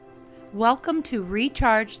Welcome to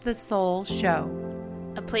Recharge the Soul Show,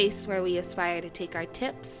 a place where we aspire to take our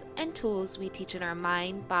tips and tools we teach in our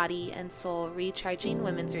mind, body, and soul recharging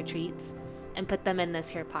women's retreats and put them in this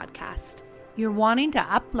here podcast. You're wanting to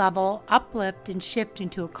up-level, uplift, and shift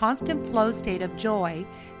into a constant flow state of joy,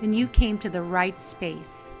 then you came to the right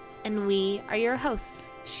space. And we are your hosts.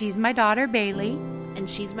 She's my daughter, Bailey. And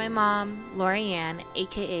she's my mom, Lorianne,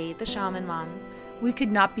 aka the Shaman Mom. We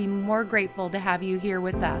could not be more grateful to have you here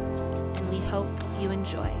with us. And we hope you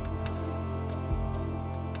enjoy.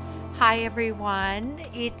 Hi, everyone.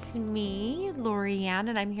 It's me, Lorianne,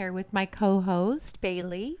 and I'm here with my co-host,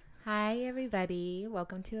 Bailey. Hi, everybody.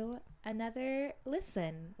 Welcome to another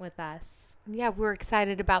listen with us. Yeah, we're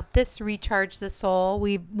excited about this Recharge the Soul.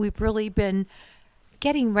 We've really been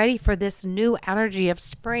getting ready for this new energy of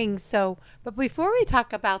spring. But before we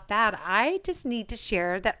talk about that, I just need to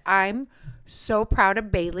share that I'm so proud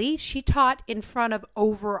of Bailey. She taught in front of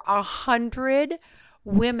over 100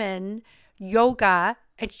 women yoga,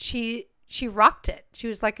 and she rocked it. She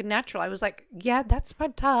was like a natural. I was like, yeah, that's my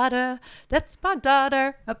daughter. That's my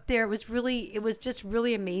daughter up there. It was just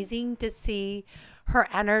really amazing to see her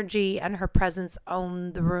energy and her presence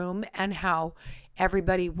own the room and how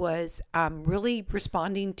everybody was really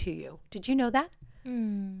responding to you. Did you know that?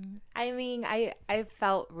 I mean, I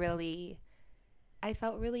felt really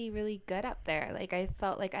good up there. Like, I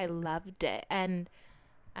felt like I loved it. And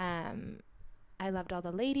I loved all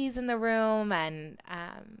the ladies in the room and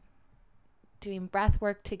doing breath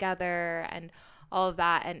work together and all of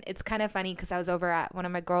that. And it's kind of funny because I was over at one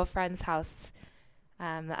of my girlfriend's house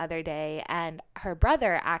the other day, and her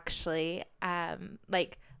brother actually,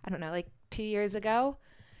 like 2 years ago,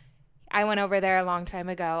 I went over there a long time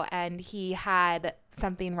ago, and he had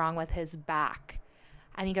something wrong with his back.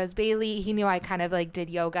 And he goes, Bailey, he knew I kind of like did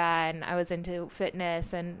yoga and I was into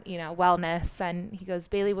fitness and, wellness. And he goes,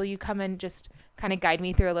 Bailey, will you come and just kind of guide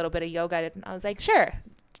me through a little bit of yoga? And I was like, sure,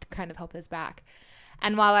 to kind of help his back.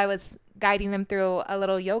 And while I was guiding him through a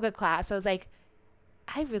little yoga class, I was like,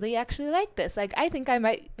 I really actually like this. Like, I think I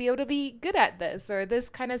might be able to be good at this, or this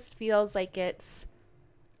kind of feels like it's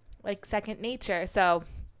like second nature. So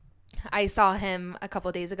I saw him a couple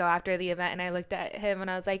of days ago after the event, and I looked at him and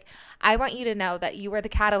I was like, I want you to know that you were the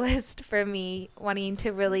catalyst for me wanting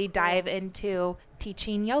to really dive into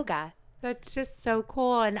teaching yoga. That's just so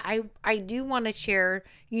cool. And I do want to share,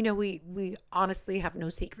 we honestly have no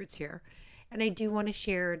secrets here. And I do want to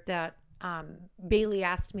share that Bailey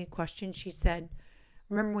asked me a question. She said,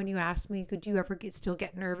 remember when you asked me, could you ever still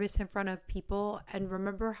get nervous in front of people? And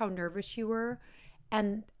remember how nervous you were?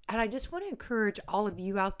 And I just want to encourage all of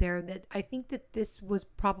you out there that I think that this was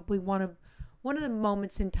probably one of the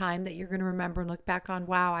moments in time that you're going to remember and look back on.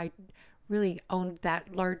 Wow, I really owned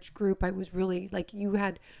that large group. I was really like, you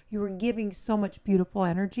were giving so much beautiful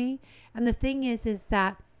energy. And the thing is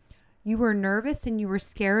that you were nervous and you were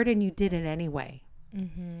scared and you did it anyway.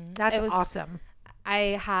 Mm-hmm. That's awesome.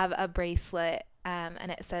 I have a bracelet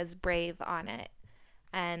and it says brave on it.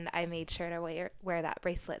 And I made sure to wear that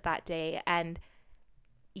bracelet that day. And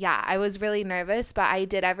yeah, I was really nervous, but I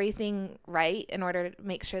did everything right in order to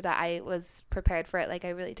make sure that I was prepared for it. Like, I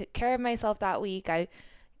really took care of myself that week. I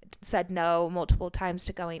said no multiple times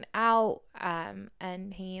to going out and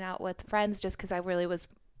hanging out with friends just because I really was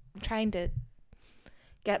trying to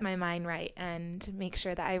get my mind right and make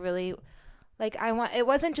sure that I really, it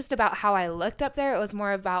wasn't just about how I looked up there. It was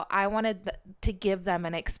more about I wanted to give them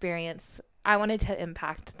an experience. I wanted to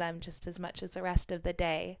impact them just as much as the rest of the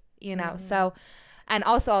day, Mm-hmm. So... And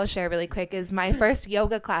also, I'll share really quick, is my first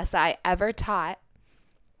yoga class I ever taught.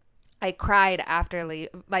 I cried after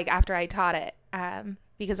I taught it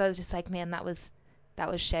because I was just like, man, that was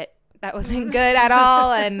shit. That wasn't good at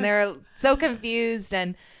all. And they're so confused.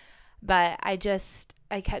 But I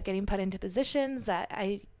kept getting put into positions that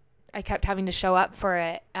I kept having to show up for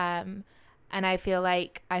it. And I feel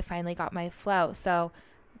like I finally got my flow. So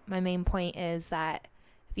my main point is that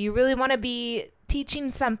if you really want to be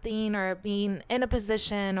teaching something or being in a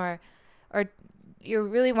position or you're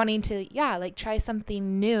really wanting to, try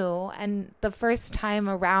something new, and the first time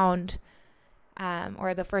around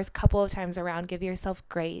or the first couple of times around, give yourself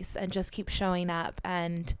grace and just keep showing up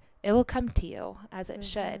and it will come to you as it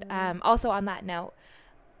should. Also on that note,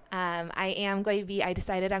 I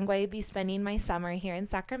decided I'm going to be spending my summer here in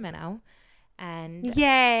Sacramento, and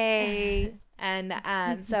yay. And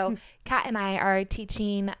so Kat and I are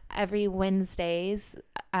teaching every Wednesdays,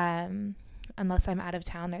 unless I'm out of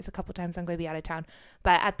town. There's a couple times I'm going to be out of town.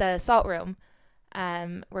 But at the Salt Room,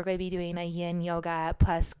 we're going to be doing a yin yoga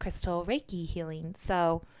plus crystal Reiki healing.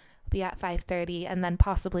 So we'll be at 5:30, and then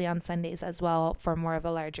possibly on Sundays as well for more of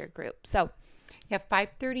a larger group. So Yeah,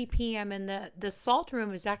 5:30 p.m. and the salt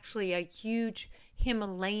room is actually a huge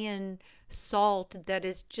Himalayan salt that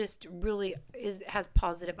is just really has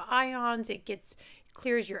positive ions.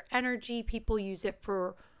 Clears your energy. People use it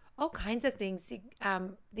for all kinds of things. They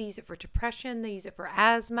use it for depression. They use it for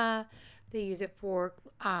asthma. They use it for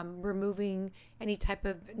removing any type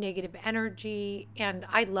of negative energy. And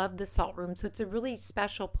I love the salt room. So it's a really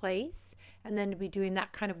special place. And then to be doing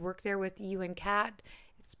that kind of work there with you and Kat,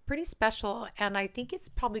 it's pretty special. And I think it's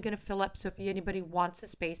probably going to fill up. So if anybody wants a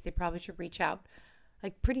space, they probably should reach out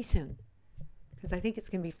like pretty soon. Because I think it's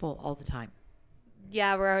going to be full all the time.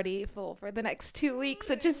 Yeah, we're already full for the next 2 weeks,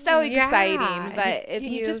 which is so exciting. But if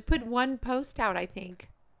you just put one post out, I think.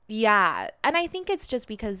 Yeah. And I think it's just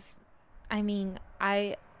because, I mean,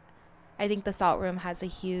 I think the salt room has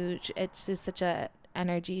it's just such a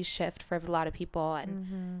energy shift for a lot of people.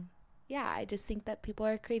 And yeah, I just think that people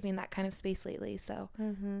are craving that kind of space lately. So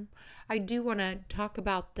I do want to talk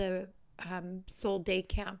about the Soul Day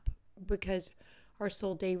Camp, because our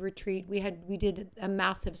Soul Day retreat, we did a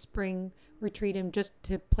massive spring retreat, and just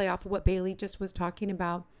to play off of what Bailey just was talking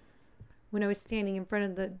about, when I was standing in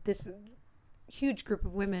front of this huge group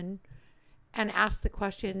of women and asked the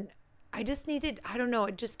question, I don't know,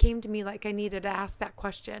 it just came to me like I needed to ask that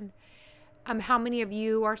question. How many of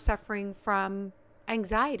you are suffering from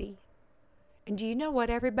anxiety? And do you know what,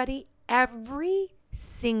 everybody? Every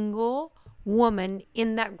single woman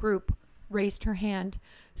in that group raised her hand.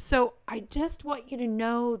 So I just want you to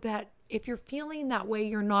know that if you're feeling that way,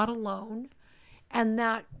 you're not alone, and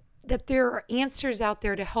that there are answers out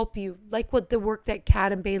there to help you, like what the work that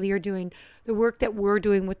Kat and Bailey are doing, the work that we're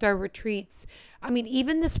doing with our retreats. I mean,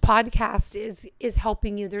 even this podcast is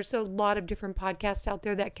helping you. There's a lot of different podcasts out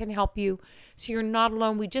there that can help you. So you're not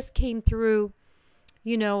alone. We just came through,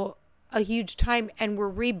 a huge time, and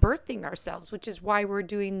we're rebirthing ourselves, which is why we're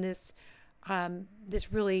doing this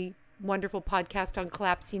really wonderful podcast on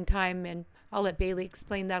collapsing time. And I'll let Bailey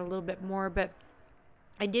explain that a little bit more, but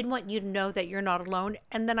I did want you to know that you're not alone.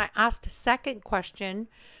 And then I asked a second question,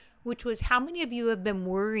 which was, how many of you have been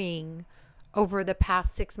worrying over the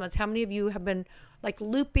past 6 months? How many of you have been like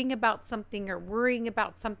looping about something or worrying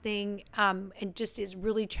about something, and just is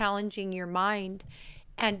really challenging your mind?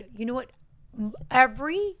 And you know what?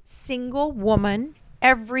 Every single woman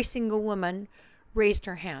raised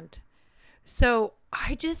her hand. So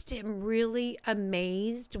I just am really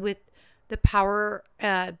amazed with the power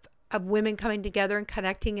of women coming together and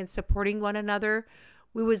connecting and supporting one another.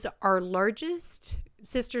 We was our largest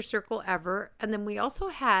sister circle ever. And then we also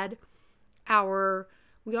had a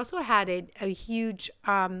huge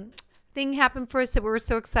thing happen for us that we were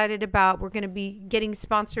so excited about. We're going to be getting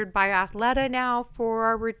sponsored by Athleta now for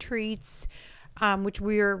our retreats, which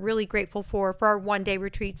we are really grateful for our one-day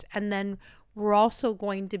retreats. And then we're also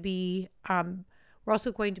going to be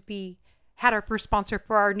had our first sponsor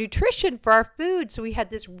for our nutrition, for our food. So we had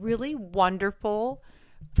this really wonderful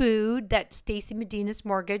food that Stacy Medina's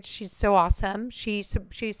Mortgage, she's so awesome. She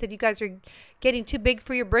said, you guys are getting too big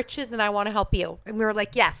for your britches and I want to help you. And we were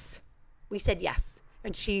like, yes. We said yes.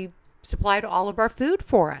 And she supplied all of our food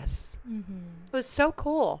for us. It was so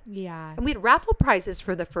cool. Yeah. And we had raffle prizes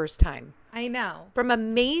for the first time. I know. From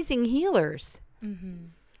amazing healers.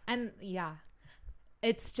 And yeah,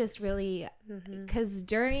 it's just really, because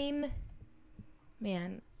when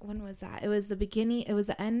was that? It was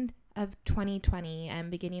the end of 2020 and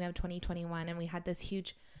beginning of 2021. And we had this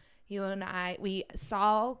huge, you and I, we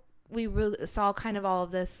really saw kind of all of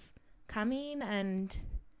this coming, and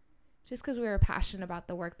just because we were passionate about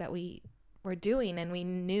the work that we were doing, and we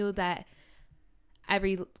knew that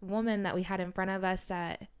every woman that we had in front of us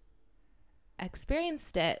that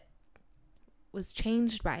experienced it was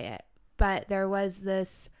changed by it. But there was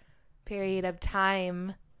this period of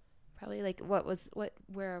time, probably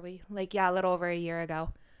where are we? A little over a year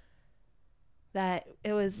ago, that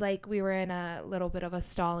it was like we were in a little bit of a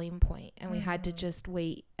stalling point, and we had to just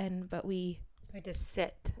wait. But we had to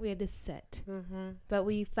sit. But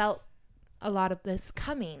we felt a lot of this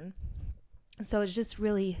coming. So it's just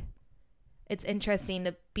really, it's interesting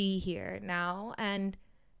to be here now. And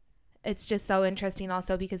it's just so interesting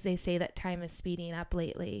also because they say that time is speeding up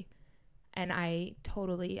lately. And I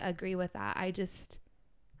totally agree with that.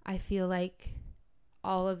 I feel like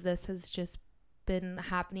all of this has just been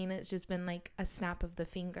happening. It's just been like a snap of the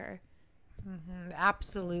finger.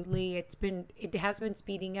 Absolutely. It has been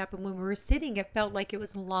speeding up. And when we were sitting, it felt like it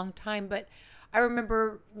was a long time. But I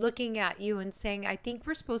remember looking at you and saying, I think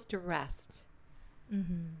we're supposed to rest.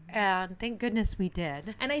 And thank goodness we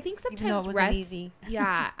did. And I think sometimes rest, easy.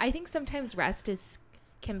 Yeah, I think sometimes rest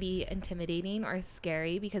can be intimidating or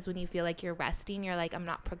scary, because when you feel like you're resting, you're like, I'm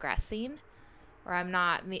not progressing. or I'm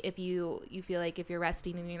not, if you feel like if you're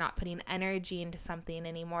resting and you're not putting energy into something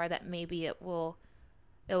anymore, that maybe it will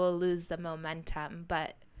lose the momentum.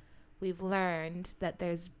 But we've learned that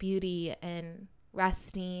there's beauty in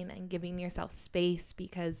resting and giving yourself space,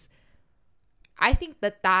 because I think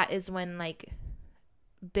that is when like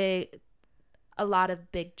a lot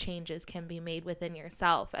of big changes can be made within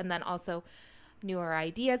yourself, and then also newer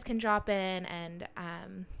ideas can drop in. And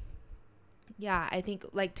I think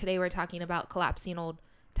like today we're talking about collapsing old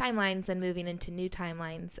timelines and moving into new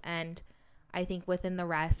timelines, and I think within the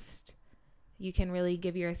rest you can really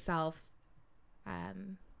give yourself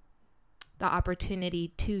the opportunity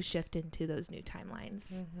to shift into those new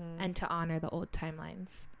timelines and to honor the old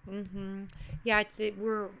timelines. Yeah,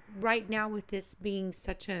 we're right now with this being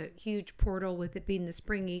such a huge portal, with it being the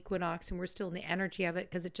spring equinox, and we're still in the energy of it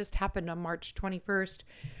because it just happened on March 21st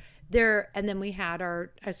there. And then we had our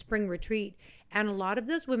spring retreat, and a lot of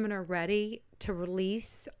those women are ready to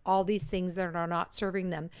release all these things that are not serving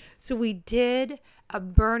them. So we did a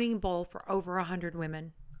burning bowl for over 100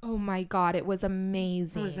 women. Oh my God, it was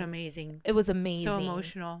amazing. It was amazing. It was amazing. So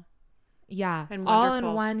emotional. Yeah. And all wonderful.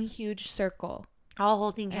 in one huge circle. All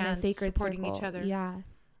holding in hands, a sacred supporting circle. each other. Yeah.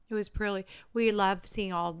 It was really, we love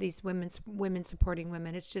seeing all these women supporting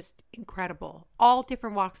women. It's just incredible. All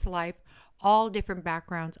different walks of life, all different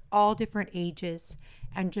backgrounds, all different ages,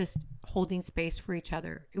 and just holding space for each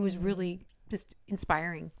other. It was really just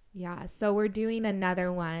inspiring. Yeah. So we're doing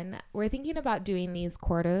another one. We're thinking about doing these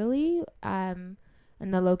quarterly, and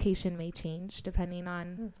the location may change depending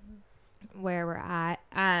on where we're at.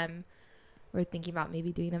 We're thinking about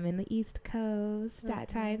maybe doing them in the East Coast at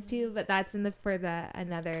times too, but that's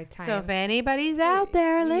another time. So if anybody's out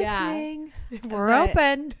there listening, we're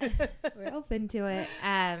open. We're open to it.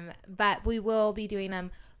 But we will be doing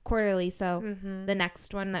them quarterly. So the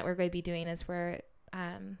next one that we're going to be doing is for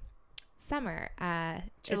summer,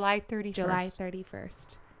 July 31st. July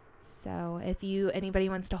 31st. So if anybody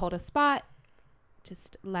wants to hold a spot,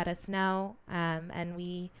 just let us know, and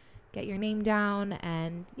we get your name down.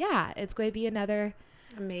 And yeah, it's going to be another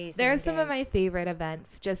amazing. There's some of my favorite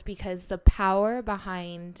events, just because the power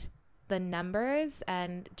behind the numbers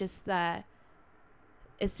and just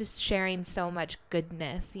it's just sharing so much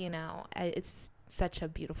goodness. It's such a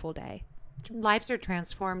beautiful day. Lives are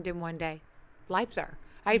transformed in one day. Lives are.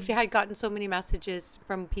 I've had gotten so many messages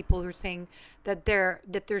from people who are saying that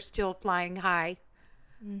they're still flying high.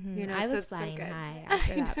 I was flying high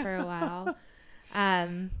after that for a while.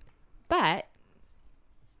 But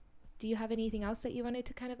do you have anything else that you wanted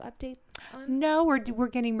to kind of update on? No, we're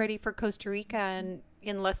getting ready for Costa Rica, and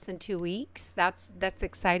in less than 2 weeks. That's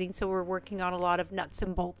exciting. So we're working on a lot of nuts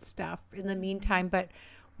and bolts stuff in the meantime. But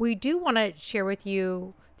we do want to share with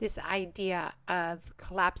you this idea of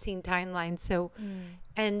collapsing timelines. So,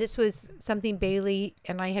 and this was something Bailey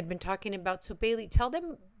and I had been talking about. So Bailey, tell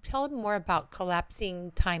them more about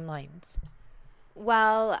collapsing timelines.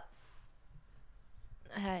 Well,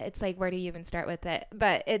 it's like, where do you even start with it?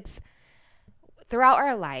 But it's throughout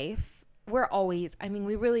our life, we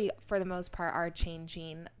really, for the most part, are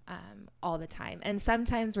changing all the time. And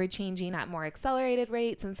sometimes we're changing at more accelerated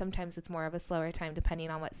rates, and sometimes it's more of a slower time, depending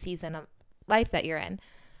on what season of life that you're in.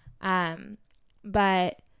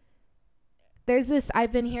 But there's this,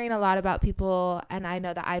 I've been hearing a lot about people, and I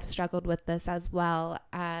know that I've struggled with this as well,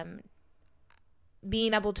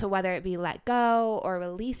 being able to, whether it be let go or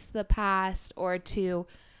release the past, or to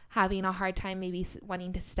having a hard time maybe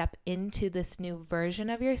wanting to step into this new version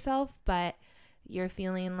of yourself, but you're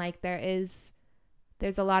feeling like there's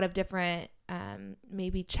a lot of different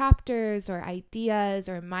maybe chapters or ideas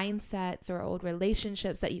or mindsets or old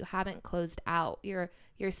relationships that you haven't closed out. You're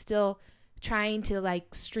still trying to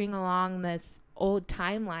like string along this old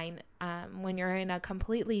timeline when you're in a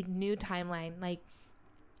completely new timeline. Like,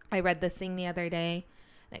 I read this thing the other day,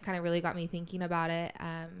 and it kind of really got me thinking about it.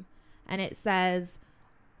 And it says,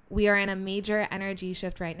 we are in a major energy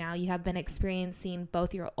shift right now. You have been experiencing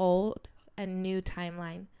both your old and new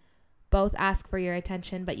timeline. Both ask for your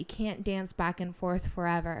attention, but you can't dance back and forth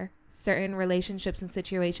forever. Certain relationships and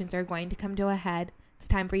situations are going to come to a head. It's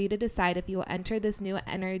time for you to decide if you will enter this new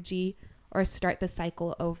energy or start the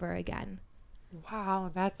cycle over again.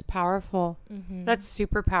 Wow, that's powerful. That's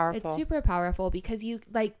super powerful. It's super powerful because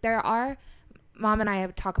Mom and I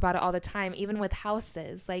talk about it all the time, even with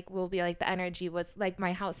houses. Like, we'll be like, the energy was like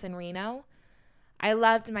my house in Reno. I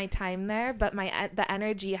loved my time there, but the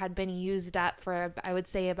energy had been used up for, I would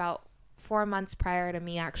say, about 4 months prior to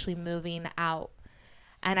me actually moving out.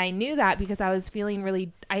 And I knew that because I was feeling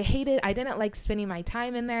I didn't like spending my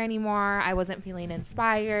time in there anymore. I wasn't feeling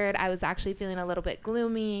inspired. I was actually feeling a little bit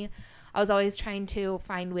gloomy. I was always trying to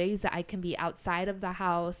find ways that I can be outside of the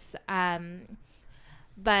house. And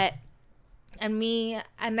there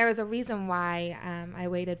was a reason why I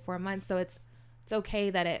waited 4 months. So it's okay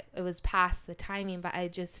that it was past the timing, but I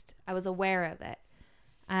was aware of it.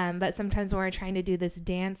 But sometimes when we're trying to do this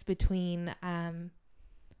dance between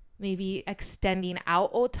maybe extending out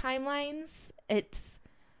old timelines, it's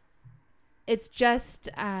just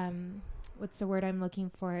what's the word I'm looking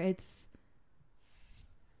for? It's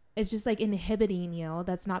just like inhibiting you.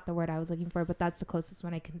 That's not the word I was looking for, but that's the closest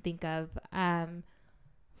one I can think of.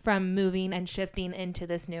 From moving and shifting into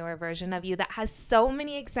this newer version of you that has so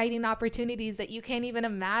many exciting opportunities that you can't even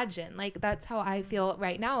imagine. Like, that's how I feel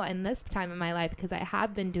right now in this time in my life, because I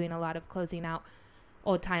have been doing a lot of closing out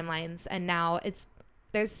old timelines, and now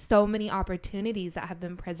there's so many opportunities that have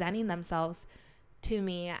been presenting themselves to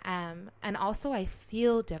me. And also I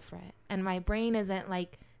feel different, and my brain isn't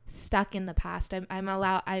like stuck in the past.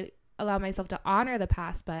 I allow myself to honor the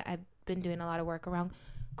past, but I've been doing a lot of work around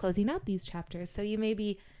closing out these chapters. So you may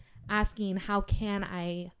be asking, how can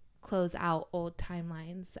I close out old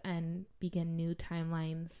timelines and begin new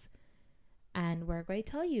timelines? And we're going to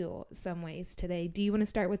tell you some ways today. Do you want to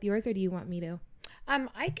start with yours, or do you want me to?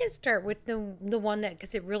 I can start with the one that,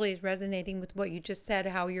 because it really is resonating with what you just said,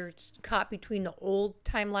 how you're caught between the old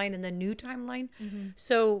timeline and the new timeline. Mm-hmm.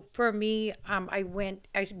 So for me, I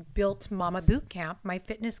built Mama Boot Camp, my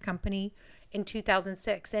fitness company, in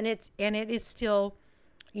 2006, and it is still,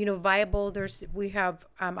 viable. We have,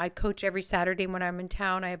 I coach every Saturday when I'm in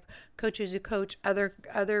town. I have coaches who coach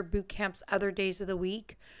other boot camps, other days of the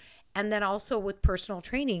week, and then also with personal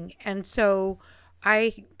training. And so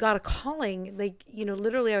I got a calling,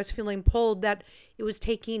 literally I was feeling pulled that it was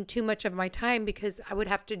taking too much of my time, because I would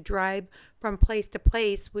have to drive from place to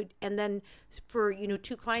place, and then for,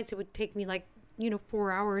 2 clients, it would take me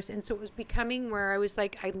 4 hours. And so it was becoming where I was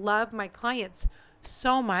like, I love my clients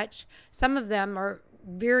so much. Some of them are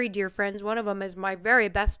very dear friends. One of them is my very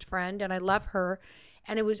best friend, and I love her.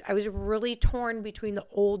 And I was really torn between the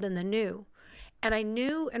old and the new. And I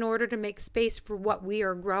knew, in order to make space for what we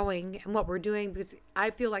are growing and what we're doing, because I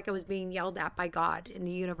feel like I was being yelled at by God in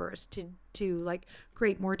the universe to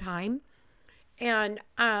create more time. And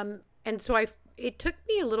so it took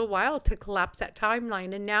me a little while to collapse that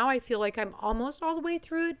timeline. And now I feel like I'm almost all the way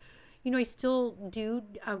through it. I still do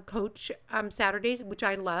coach Saturdays, which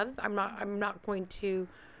I love. I'm not going to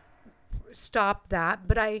stop that,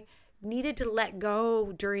 but I needed to let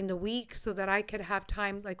go during the week so that I could have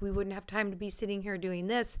time. We wouldn't have time to be sitting here doing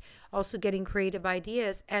this, also getting creative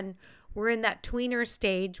ideas. And we're in that tweener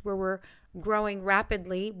stage where we're growing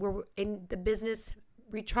rapidly. We're in the business.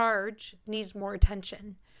 Recharge needs more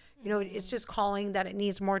attention. It's just calling that it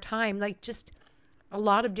needs more time. Just a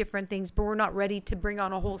lot of different things, but we're not ready to bring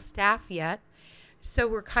on a whole staff yet. So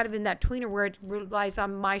we're kind of in that tweener where it relies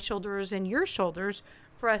on my shoulders and your shoulders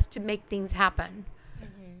for us to make things happen.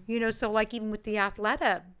 Mm-hmm. So even with the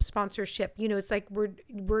Athleta sponsorship, it's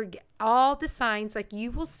we're all the signs,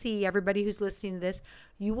 you will see, everybody who's listening to this,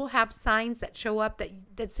 you will have signs that show up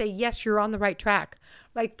that say, yes, you're on the right track.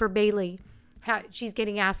 For Bailey, she's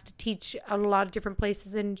getting asked to teach at a lot of different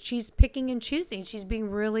places, and she's picking and choosing. She's being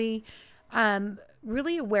really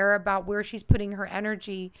aware about where she's putting her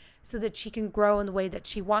energy so that she can grow in the way that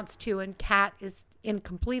she wants to. And Kat is in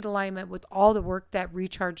complete alignment with all the work that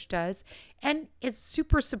Recharge does, and is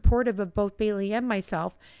super supportive of both Bailey and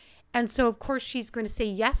myself. And so, of course, she's going to say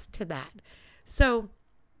yes to that. So,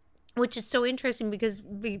 which is so interesting, because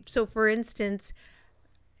for instance,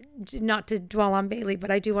 not to dwell on Bailey,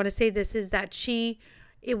 but I do want to say this, is that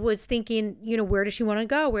it was thinking, where does she want to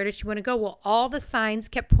go? Where does she want to go? Well, all the signs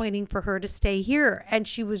kept pointing for her to stay here. And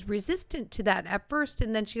she was resistant to that at first.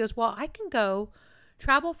 And then she goes, well, I can go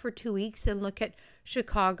travel for 2 weeks and look at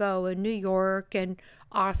Chicago and New York and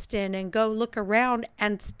Austin and go look around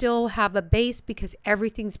and still have a base, because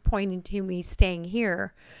everything's pointing to me staying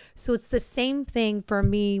here. So it's the same thing for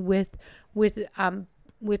me with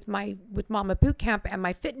Mama Boot Camp and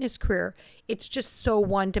my fitness career. It's just so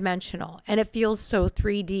one-dimensional, and it feels so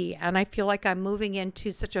 3D. And I feel like I'm moving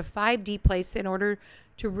into such a 5D place in order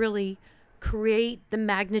to really create the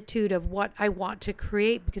magnitude of what I want to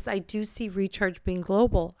create, because I do see Recharge being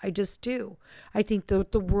global. I just do. I think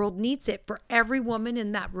the world needs it, for every woman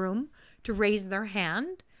in that room to raise their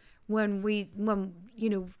hand when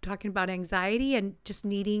talking about anxiety and just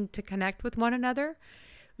needing to connect with one another.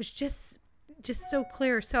 It was just so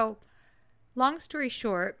clear. So long story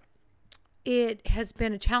short, it has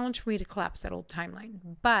been a challenge for me to collapse that old timeline,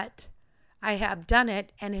 but I have done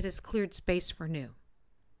it, and it has cleared space for new.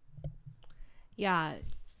 Yeah.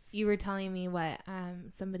 You were telling me what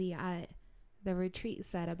somebody at the retreat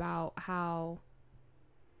said about how,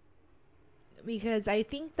 because I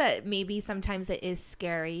think that maybe sometimes it is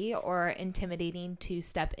scary or intimidating to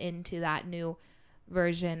step into that new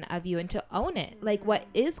version of you and to own it. Like, what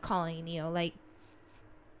is calling you? Like,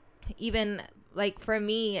 even like for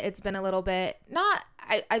me, it's been a little bit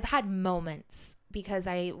I've had moments because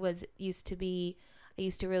I used to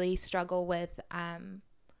really struggle with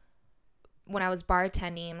when I was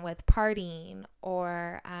bartending with partying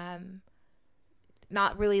or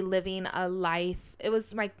not really living a life. I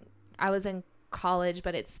was in college,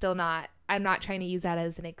 but it's still not, I'm not trying to use that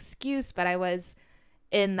as an excuse, but I was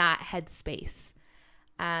in that headspace.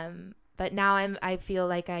 But now I feel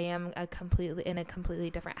like I am in a completely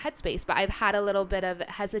different headspace, but I've had a little bit of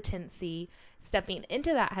hesitancy stepping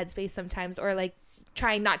into that headspace sometimes, or like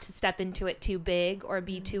trying not to step into it too big or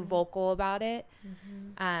be too vocal about it.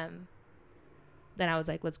 Then I was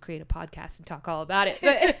like, let's create a podcast and talk all about it.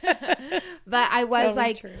 But I was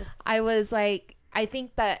totally I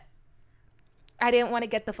think that I didn't want to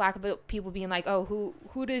get the flack about people being like, oh,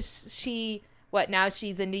 who does she, what, now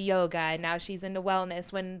she's into yoga and now she's into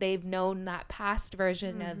wellness, when they've known that past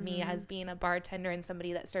version of me as being a bartender and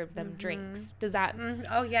somebody that served them drinks. Does that?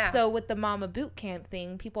 Oh, yeah. So with the Mama Boot Camp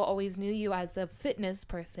thing, people always knew you as a fitness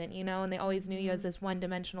person, you know, and they always knew you as this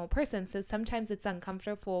one-dimensional person. So sometimes it's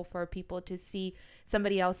uncomfortable for people to see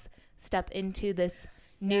somebody else step into this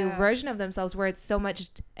new version of themselves where it's so much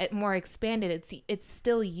more expanded. It's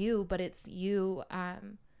still you, but it's you.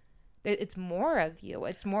 It's more of you.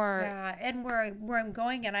 It's more. Yeah, and where I'm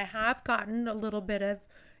going, and I have gotten a little bit of,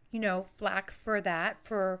 flack for that,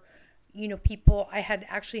 for, people. I had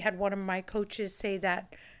actually had one of my coaches say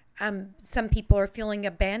that some people are feeling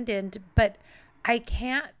abandoned, but I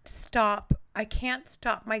can't stop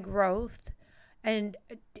my growth, and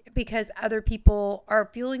because other people are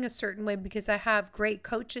feeling a certain way, because I have great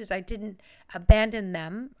coaches. I didn't abandon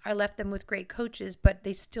them. I left them with great coaches, but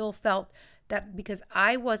they still felt that because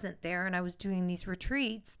I wasn't there and I was doing these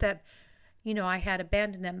retreats that, I had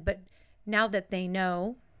abandoned them. But now that they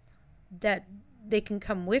know that they can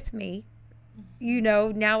come with me,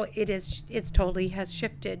 now it's totally has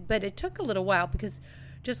shifted. But it took a little while because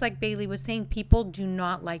just like Bailey was saying, people do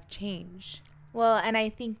not like change. Well, and I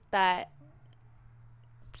think that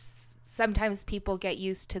sometimes people get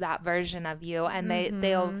used to that version of you and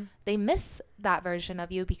they miss that version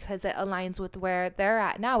of you because it aligns with where they're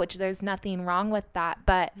at now, which there's nothing wrong with that.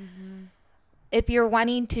 But if you're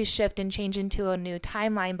wanting to shift and change into a new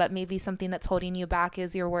timeline, but maybe something that's holding you back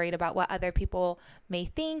is you're worried about what other people may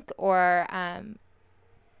think, or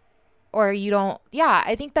you don't. Yeah,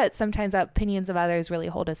 I think that sometimes the opinions of others really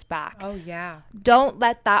hold us back. Oh, yeah. Don't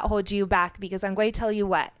let that hold you back, because I'm going to tell you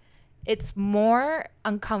what. It's more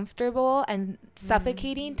uncomfortable and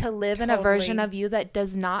suffocating to live in a version of you that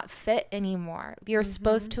does not fit anymore. You're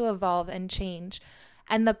supposed to evolve and change.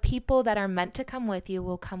 And the people that are meant to come with you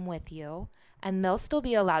will come with you. And they'll still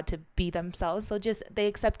be allowed to be themselves. They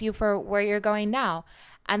accept you for where you're going now.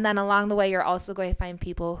 And then along the way, you're also going to find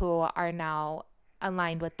people who are now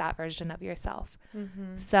aligned with that version of yourself.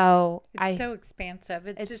 So it's so expansive.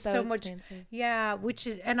 It's just so much. Expansive. Yeah,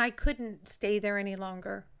 and I couldn't stay there any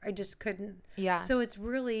longer. I just couldn't. Yeah. So it's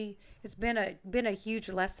been a huge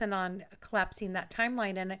lesson on collapsing that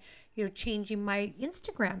timeline and changing my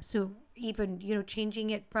Instagram. So even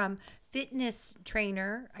changing it from fitness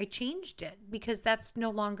trainer, I changed it because that's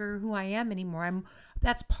no longer who I am anymore.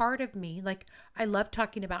 That's part of me. Like, I love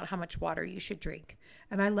talking about how much water you should drink.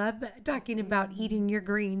 And I love talking about eating your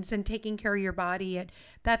greens and taking care of your body. And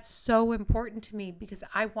that's so important to me because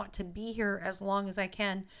I want to be here as long as I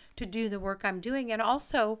can to do the work I'm doing. And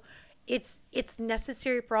also, it's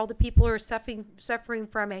necessary for all the people who are suffering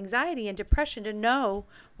from anxiety and depression to know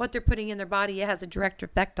what they're putting in their body. It has a direct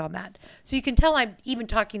effect on that. So you can tell I'm even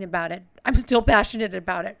talking about it. I'm still passionate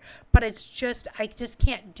about it. But I just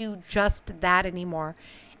can't do just that anymore.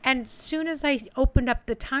 And as soon as I opened up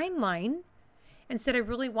the timeline and said I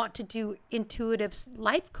really want to do intuitive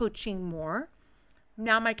life coaching more,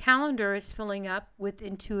 now my calendar is filling up with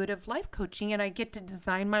intuitive life coaching, and I get to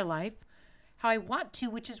design my life how I want to,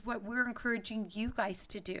 which is what we're encouraging you guys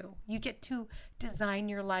to do. You get to design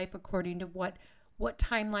your life according to what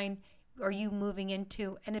timeline are you moving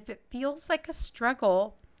into. And if it feels like a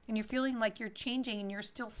struggle and you're feeling like you're changing and you're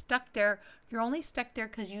still stuck there, you're only stuck there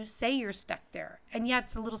because you say you're stuck there. And yeah,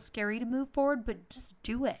 it's a little scary to move forward, but just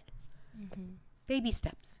do it. Baby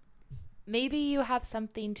steps. Maybe you have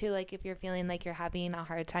something to, like, if you're feeling like you're having a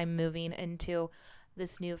hard time moving into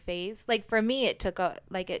this new phase. Like for me, it took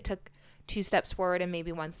 2 steps forward and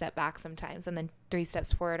maybe 1 step back sometimes, and then 3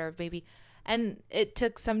 steps forward, or maybe, And it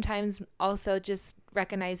took sometimes also just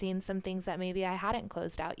recognizing some things that maybe I hadn't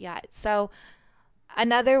closed out yet. So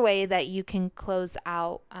another way that you can close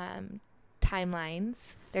out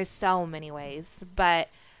timelines, there's so many ways, but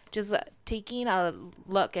just taking a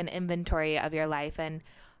look and inventory of your life. And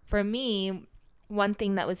for me, one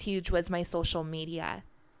thing that was huge was my social media.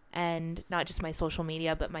 And not just my social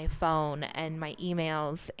media, but my phone and my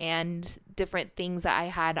emails and different things that I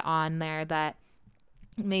had on there that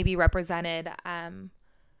maybe represented and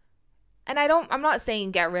I'm not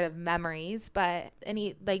saying get rid of memories, but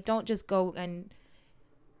don't just go and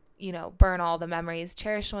burn all the memories.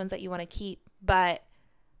 Cherish the ones that you want to keep. But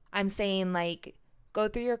I'm saying, like, go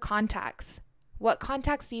through your contacts. What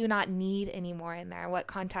contacts do you not need anymore in there? What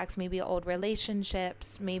contacts? Maybe old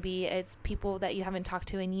relationships, maybe it's people that you haven't talked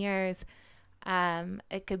to in years.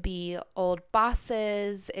 It could be old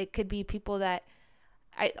bosses, it could be people that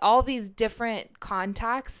all these different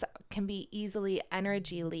contacts can be easily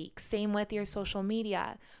energy leaks. Same with your social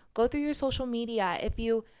media. Go through your social media. If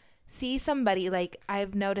you see somebody, like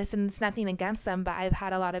I've noticed, and it's nothing against them, but I've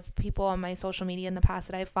had a lot of people on my social media in the past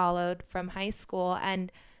that I followed from high school,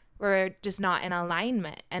 and we're just not in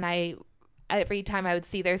alignment. And every time I would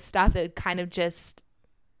see their stuff, it would kind of just,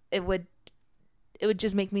 it would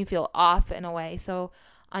just make me feel off in a way. So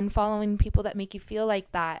unfollowing people that make you feel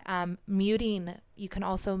like that. Muting, you can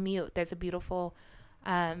also mute. There's a beautiful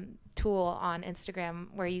tool on Instagram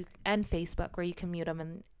and Facebook where you can mute them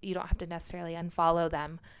and you don't have to necessarily unfollow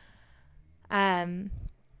them.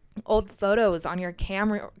 Old photos on your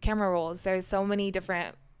camera rolls. There's so many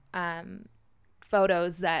different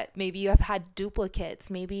photos that maybe you have had duplicates.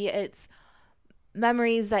 Maybe it's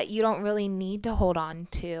memories that you don't really need to hold on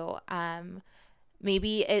to.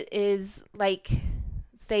 Maybe it is like,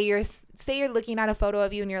 say you're looking at a photo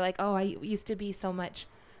of you and you're like, oh, I used to be so much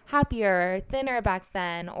happier, thinner back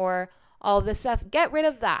then, or all this stuff. Get rid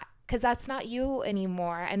of that, because that's not you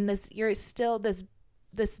anymore. And you're still this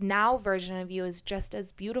now version of you is just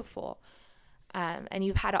as beautiful. And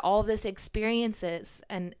you've had all this experiences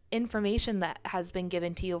and information that has been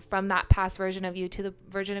given to you from that past version of you to the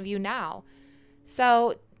version of you now.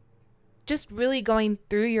 So just really going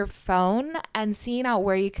through your phone and seeing out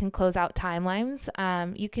where you can close out timelines.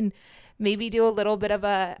 You can maybe do a little bit of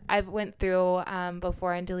I've went through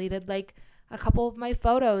before and deleted like a couple of my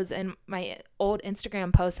photos and my old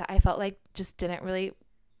Instagram posts that I felt like just didn't really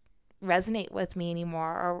resonate with me anymore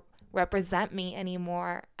or represent me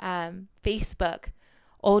anymore. Facebook,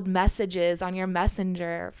 old messages on your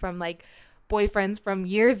messenger from like boyfriends from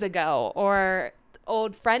years ago or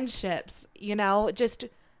old friendships, just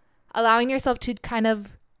allowing yourself to kind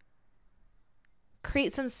of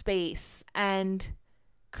create some space and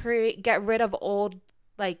get rid of old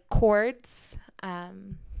like cords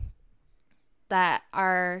that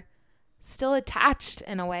are still attached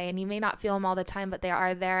in a way, and you may not feel them all the time, but they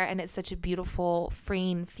are there. And it's such a beautiful,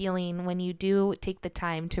 freeing feeling when you do take the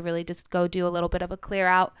time to really just go do a little bit of a clear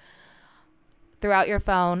out throughout your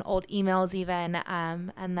phone, old emails even,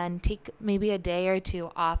 and then take maybe a day or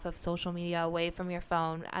two off of social media, away from your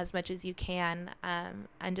phone as much as you can,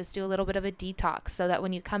 and just do a little bit of a detox so that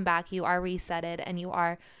when you come back, you are resetted and you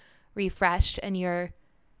are refreshed and you're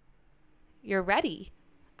ready.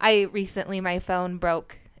 My phone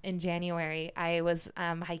broke in January. I was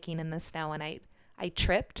hiking in the snow and I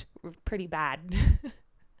tripped pretty bad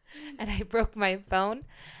and I broke my phone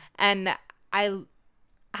and I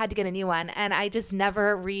had to get a new one, and I just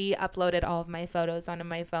never re-uploaded all of my photos onto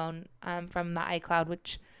my phone from the iCloud,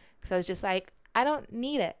 because I was just like, I don't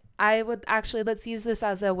need it. Let's use this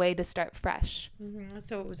as a way to start fresh. Mm-hmm.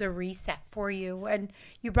 So it was a reset for you. And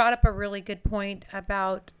you brought up a really good point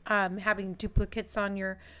about having duplicates on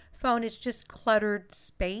your phone. It's just cluttered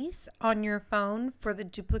space on your phone for the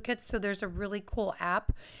duplicates. So there's a really cool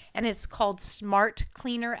app, and it's called Smart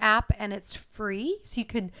Cleaner app, and it's free. So you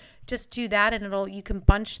can just do that, and you can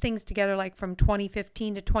bunch things together like from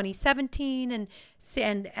 2015 to 2017, and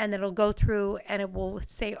it'll go through and it will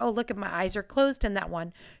say, oh, look, at my eyes are closed in that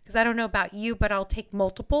one. Because I don't know about you, but I'll take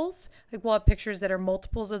multiples. Like we'll have pictures that are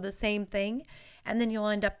multiples of the same thing, and then you'll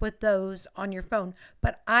end up with those on your phone.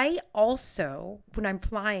 But I also, when I'm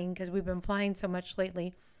flying, because we've been flying so much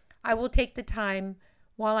lately, I will take the time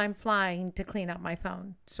while I'm flying to clean out my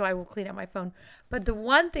phone. So I will clean out my phone. But the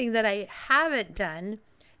one thing that I haven't done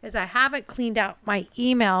is I haven't cleaned out my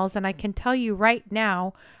emails, and I can tell you right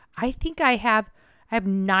now, I think I have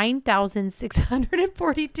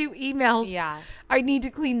 9,642 emails. Yeah. I need to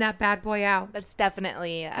clean that bad boy out. That's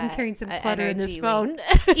definitely I'm carrying some clutter in this phone.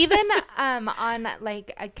 Even on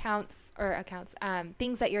like accounts,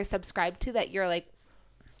 things that you're subscribed to that you're like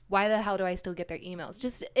why the hell do I still get their emails?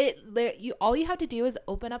 Just all you have to do is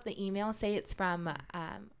open up the email, say it's from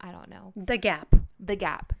I don't know, The Gap. The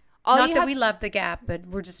Gap. Not that we love The Gap, but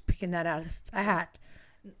we're just picking that out of a hat.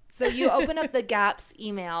 So you open up the Gap's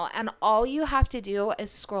email, and all you have to do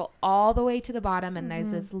is scroll all the way to the bottom, and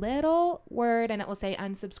there's this little word, and it will say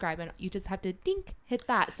unsubscribe, and you just have to hit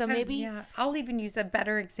that. So maybe yeah, I'll even use a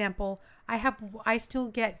better example. I still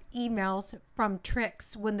get emails from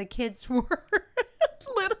Trix when the kids were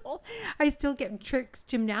little. I still get Trix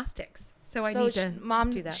gymnastics. So I need to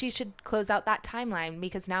Mom, do that. she should close out that timeline,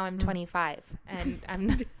 because now I'm 25 and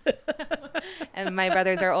I'm and my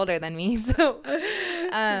brothers are older than me. So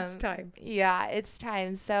it's time. Yeah, it's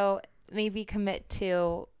time. So maybe commit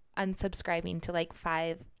to unsubscribing to like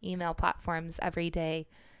 5 email platforms every day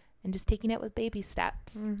and just taking it with baby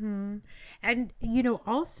steps. Mm-hmm. And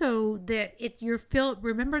also that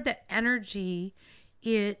remember that energy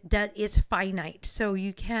that is finite. So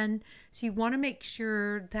you want to make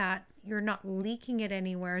sure that you're not leaking it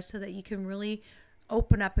anywhere, so that you can really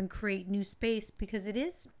open up and create new space, because it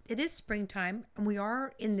is springtime, and we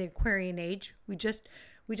are in the Aquarian age. We just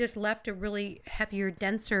left a really heavier,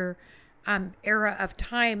 denser era of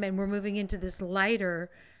time, and we're moving into this lighter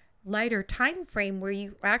time frame where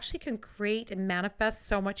you actually can create and manifest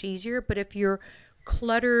so much easier. But if you're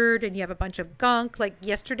cluttered and you have a bunch of gunk, like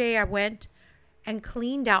yesterday I went and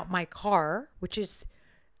cleaned out my car, which is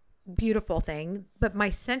a beautiful thing. But my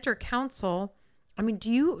center console,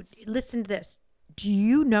 do you listen to this? Do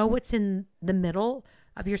you know what's in the middle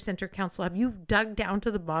of your center console? Have you dug down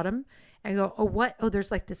to the bottom and go, oh, what? Oh,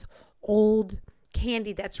 there's like this old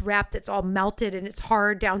candy that's wrapped, that's all melted, and it's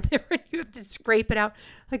hard down there, and you have to scrape it out.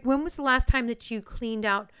 Like, when was the last time that you cleaned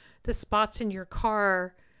out the spots in your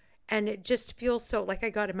car? And it just feels so, like, I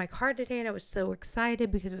got in my car today and I was so excited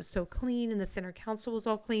because it was so clean, and the center console was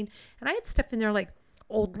all clean. And I had stuff in there like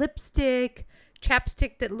old lipstick,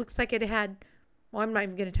 chapstick that looks like it had, well, I'm not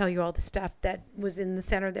even going to tell you all the stuff that was in the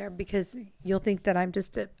center there, because you'll think that I'm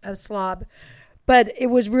just a slob. But it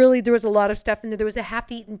was really, there was a lot of stuff in there. There was a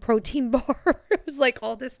half-eaten protein bar. It was like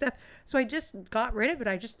all this stuff. So I just got rid of it.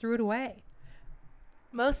 I just threw it away.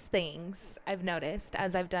 Most things I've noticed,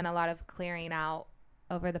 as I've done a lot of clearing out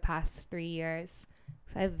over the past 3 years,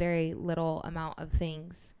 because I have very little amount of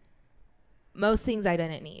things. Most things I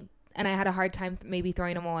didn't need, and I had a hard time maybe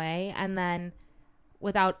throwing them away. And then,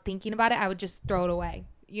 without thinking about it, I would just throw it away.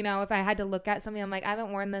 If I had to look at something, I'm like, I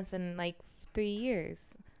haven't worn this in like 3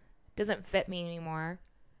 years. It doesn't fit me anymore.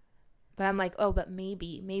 But I'm like, oh, but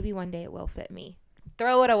maybe one day it will fit me.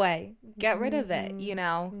 Throw it away. Get rid of it.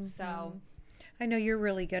 Mm-hmm. So I know you're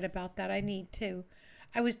really good about that. I need to.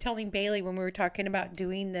 I was telling Bailey when we were talking about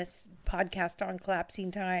doing this podcast on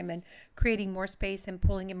collapsing time and creating more space and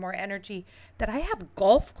pulling in more energy, that I have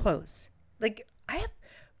golf clothes. Like, I have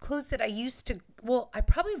clothes that I used to, I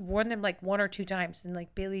probably have worn them like 1 or 2 times. And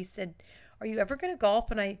like Bailey said, are you ever going to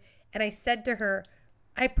golf? And I said to her,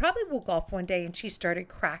 I probably will golf one day. And she started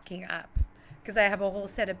cracking up, because I have a whole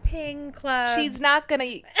set of ping clubs. She's not going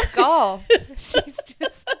to golf.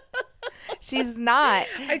 She's not.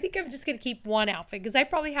 I think I'm just going to keep one outfit, because I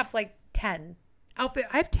probably have like 10 outfits.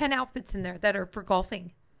 I have 10 outfits in there that are for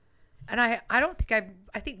golfing. And I don't think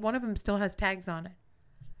I think one of them still has tags on it.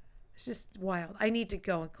 It's just wild. I need to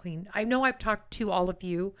go and clean. I know I've talked to all of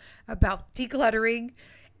you about decluttering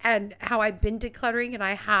and how I've been decluttering, and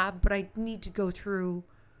I have, but I need to go through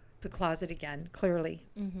the closet again, clearly.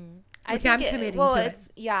 Mm-hmm. I think I'm committing to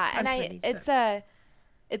it.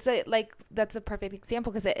 It's like, that's a perfect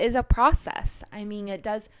example, because it is a process. It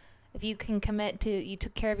does, if you can commit to, you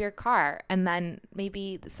took care of your car, and then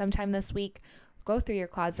maybe sometime this week, go through your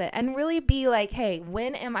closet and really be like, hey,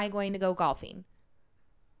 when am I going to go golfing?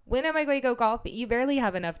 When am I going to go golfing? You barely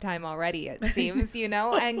have enough time already, it seems,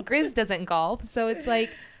 and Grizz doesn't golf. So it's like,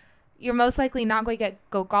 you're most likely not going to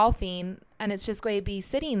go golfing, and it's just going to be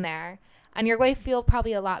sitting there, and you're going to feel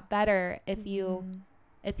probably a lot better if you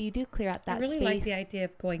do clear out that space. I really like the idea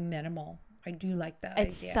of going minimal. I do like that idea.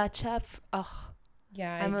 It's such a,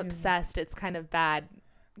 yeah, I'm obsessed. It's kind of bad.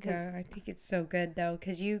 Yeah, I think it's so good though,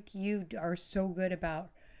 because you are so good about,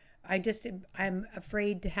 I'm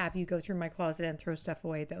afraid to have you go through my closet and throw stuff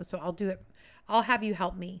away though. So I'll do it. I'll have you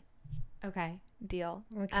help me. Okay. Deal.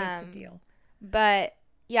 Okay. It's a deal. But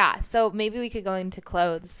yeah, so maybe we could go into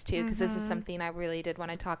clothes too, because this is something I really did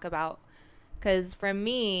want to talk about. Because for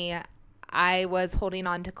me, I was holding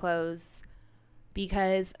on to clothes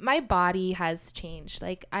because my body has changed.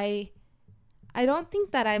 Like, I don't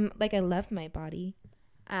think that I'm, like, I love my body.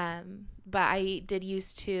 But I did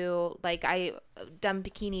used to, like, I done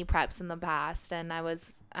bikini preps in the past, and I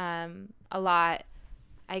was a lot,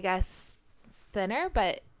 I guess, thinner,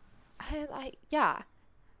 but Yeah.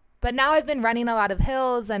 But now I've been running a lot of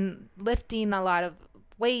hills and lifting a lot of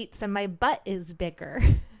weights, and my butt is bigger.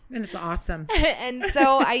 And it's awesome. And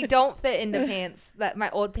so I don't fit into my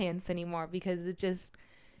old pants anymore, because it just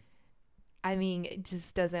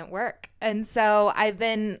doesn't work. And so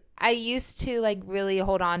I used to like really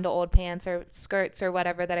hold on to old pants or skirts or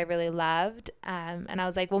whatever that I really loved. And I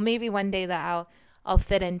was like, well, maybe one day that I'll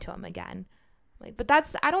fit into them again. Like, but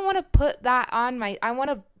I don't want to put that on I want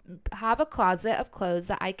to have a closet of clothes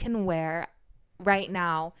that I can wear right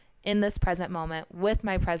now in this present moment with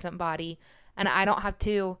my present body. And I don't have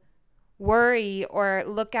to worry or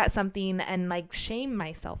look at something and like shame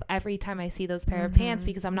myself every time I see those pair of pants,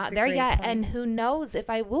 because I'm not there yet. Point. And who knows if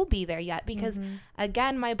I will be there yet, because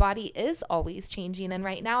again, my body is always changing. And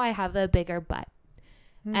right now I have a bigger butt.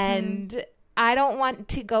 And I don't want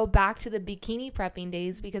to go back to the bikini prepping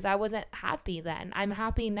days, because I wasn't happy then. I'm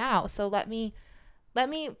happy now. So let me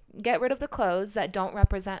get rid of the clothes that don't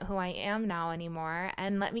represent who I am now anymore.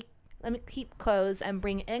 And let me keep clothes and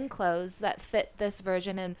bring in clothes that fit this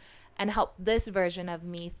version and help this version of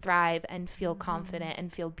me thrive and feel confident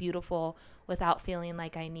and feel beautiful without feeling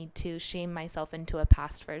like I need to shame myself into a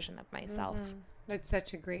past version of myself. That's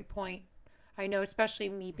such a great point. I know, especially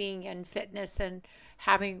me being in fitness and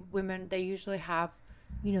having women, they usually have,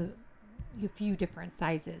 a few different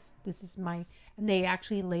sizes. And they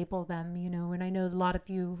actually label them, and I know a lot of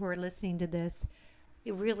you who are listening to this,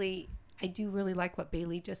 I do really like what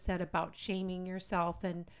Bailey just said about shaming yourself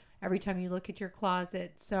and every time you look at your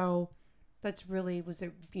closet. So that's was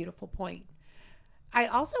a beautiful point. I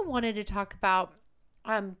also wanted to talk about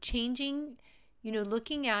changing,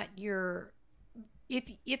 looking at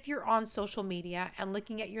if you're on social media and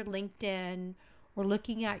looking at your LinkedIn or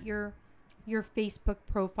looking at your Facebook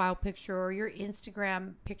profile picture or your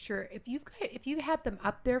Instagram picture, if you had them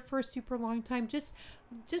up there for a super long time, just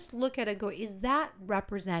look at it and go, is that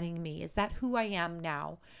representing me? Is that who I am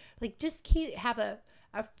now? Like, just have a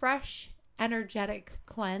fresh, energetic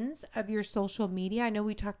cleanse of your social media. I know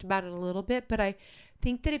we talked about it a little bit, but I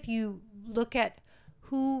think that if you look at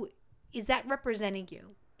who is that representing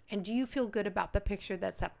you, and do you feel good about the picture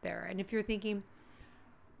that's up there? And if you're thinking,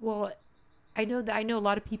 well, I know a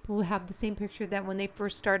lot of people have the same picture that when they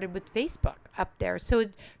first started with Facebook up there. So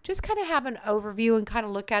just kind of have an overview and kind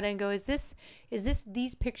of look at it and go, is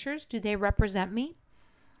these pictures, do they represent me?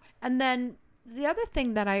 And then the other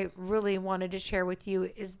thing that I really wanted to share with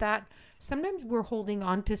you is that sometimes we're holding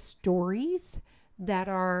on to stories that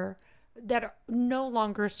are no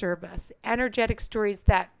longer serve us. Energetic stories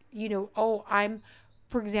that,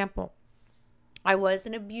 for example, I was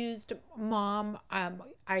an abused mom.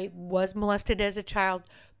 I was molested as a child,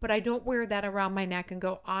 but I don't wear that around my neck and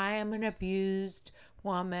go, I am an abused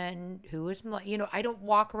woman who is, I don't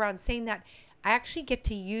walk around saying that. I actually get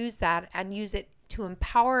to use that and use it to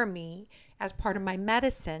empower me as part of my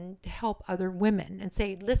medicine to help other women and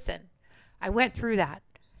say, listen, I went through that.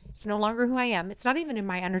 It's no longer who I am. It's not even in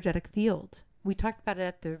my energetic field. We talked about it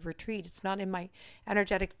at the retreat. It's not in my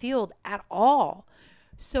energetic field at all.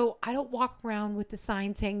 So I don't walk around with the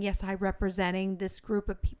sign saying, yes, I'm representing this group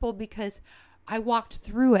of people, because I walked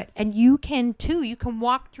through it. And you can too. You can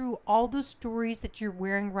walk through all those stories that you're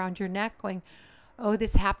wearing around your neck going, oh,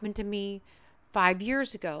 this happened to me 5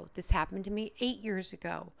 years ago. This happened to me 8 years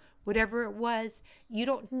ago. Whatever it was,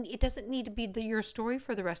 it doesn't need to be your story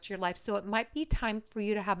for the rest of your life. So it might be time for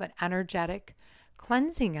you to have an energetic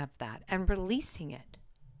cleansing of that and releasing it.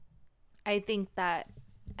 I think that,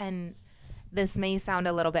 and this may sound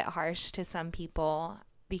a little bit harsh to some people,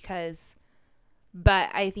 but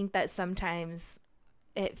I think that sometimes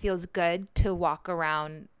it feels good to walk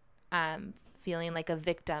around feeling like a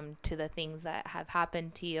victim to the things that have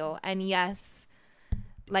happened to you. And yes,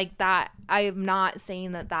 like that, I'm not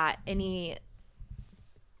saying that anything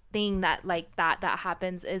that like that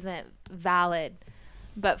happens isn't valid,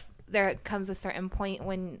 but there comes a certain point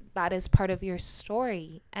when that is part of your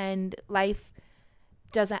story, and life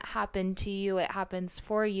doesn't happen to you, it happens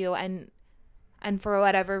for you, and for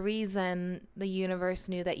whatever reason the universe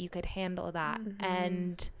knew that you could handle that.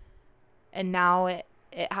 And now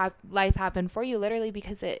life happened for you, literally,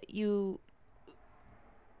 because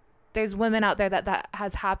there's women out there that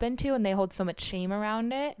has happened to, and they hold so much shame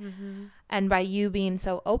around it. And by you being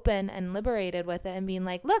so open and liberated with it and being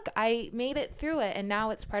like, look, I made it through it, and now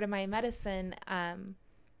it's part of my medicine,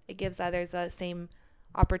 it gives others the same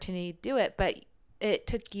opportunity to do it. But it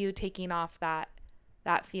took you taking off that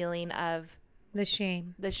feeling of the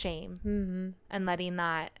shame, and letting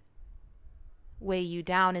that weigh you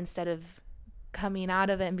down instead of coming out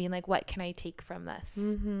of it and being like, what can I take from this?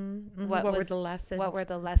 What were the lessons? What were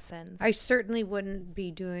the lessons? I certainly wouldn't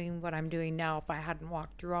be doing what I'm doing now if I hadn't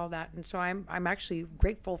walked through all that. And so I'm actually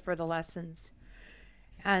grateful for the lessons.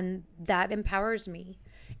 And that empowers me.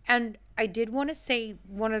 And I did want to say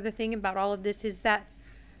one other thing about all of this is that,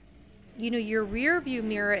 your rear view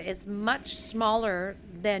mirror is much smaller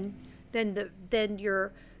than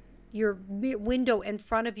your window in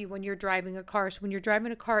front of you when you're driving a car. So when you're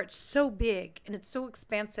driving a car, it's so big and it's so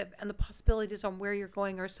expansive, and the possibilities on where you're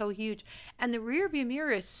going are so huge. And the rear view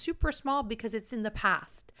mirror is super small because it's in the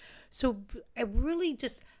past. So I really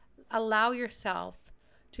just allow yourself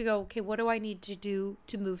to go, okay, what do I need to do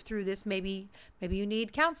to move through this? Maybe you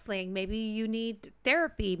need counseling. Maybe you need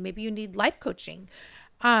therapy. Maybe you need life coaching.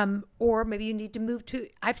 Or maybe you need to move to,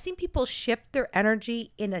 I've seen people shift their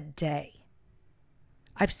energy in a day.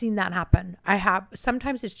 I've seen that happen.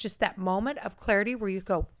 Sometimes it's just that moment of clarity where you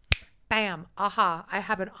go, bam, aha. I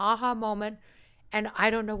have an aha moment and I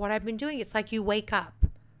don't know what I've been doing. It's like you wake up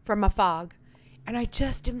from a fog. And I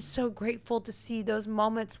just am so grateful to see those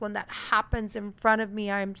moments when that happens in front of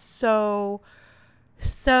me. I'm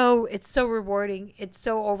it's so rewarding. It's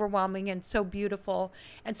so overwhelming and so beautiful.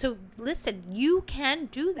 And so listen, you can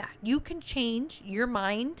do that. You can change your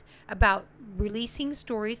mind about releasing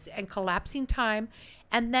stories and collapsing time,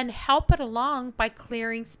 and then help it along by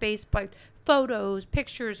clearing space by photos,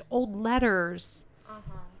 pictures, old letters.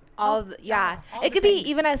 It could be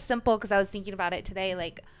even as simple, because I was thinking about it today.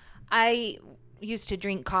 Like, I used to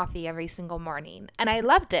drink coffee every single morning, and I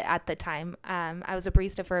loved it at the time. I was a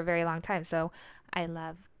barista for a very long time, so I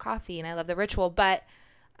love coffee and I love the ritual, but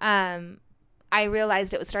I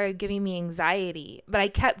realized it started giving me anxiety, but I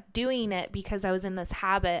kept doing it because I was in this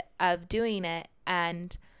habit of doing it,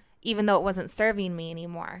 and even though it wasn't serving me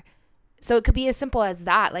anymore. So it could be as simple as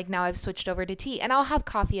that. Like, now I've switched over to tea, and I'll have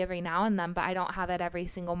coffee every now and then, but I don't have it every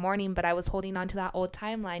single morning. But I was holding on to that old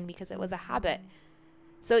timeline because it was a habit.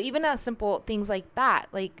 So even as simple things like that,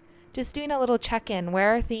 like just doing a little check-in.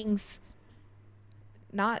 Where are things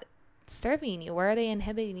not serving you? Where are they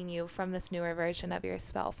inhibiting you from this newer version of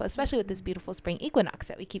yourself? Especially with this beautiful spring equinox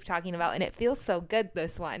that we keep talking about. And it feels so good,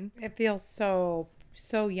 this one. It feels so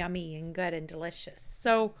yummy and good and delicious.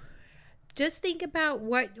 So just think about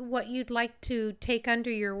what you'd like to take under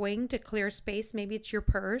your wing to clear space. Maybe it's your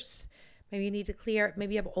purse. Maybe you need to clear,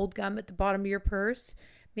 maybe you have old gum at the bottom of your purse.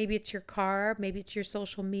 Maybe it's your car. Maybe it's your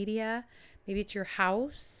social media. Maybe it's your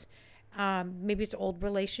house. Maybe it's old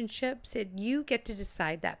relationships. You get to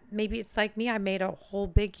decide that. Maybe it's like me. I made a whole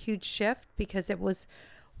big, huge shift because it was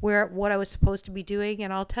what I was supposed to be doing.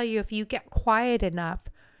 And I'll tell you, if you get quiet enough,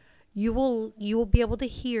 you will be able to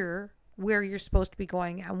hear where you're supposed to be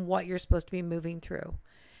going and what you're supposed to be moving through.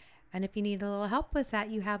 And if you need a little help with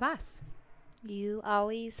that, you have us. You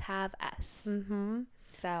always have us. Mm-hmm.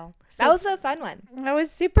 So that was a fun one. That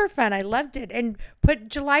was super fun. I loved it. And put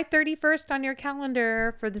July 31st on your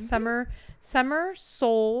calendar for the summer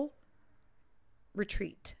soul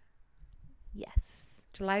retreat. Yes.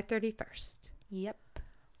 July 31st. Yep.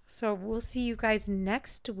 So we'll see you guys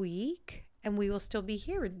next week, and we will still be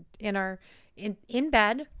here in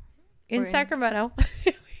bed in Sacramento.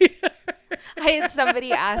 I had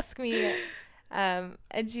somebody ask me, and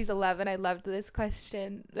she's 11. I loved this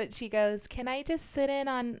question, but she goes, "Can I just sit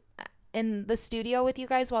in the studio with you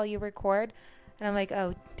guys while you record?" And I'm like,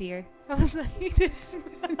 "Oh dear." I was like,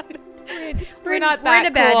 we're not that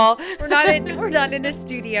in a cool. Bed. We're not in a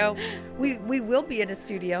studio. We will be in a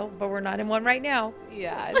studio, but we're not in one right now.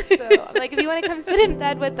 Yeah. So I'm like, if you want to come sit in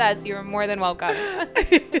bed with us, you're more than welcome.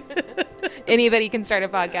 Anybody can start a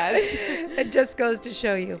podcast. It just goes to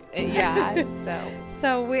show you. Yeah.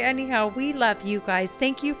 So we love you guys.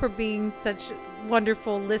 Thank you for being such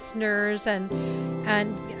wonderful listeners and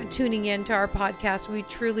tuning in to our podcast. We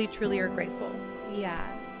truly, truly are grateful. Yeah.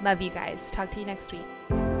 Love you guys. Talk to you next week.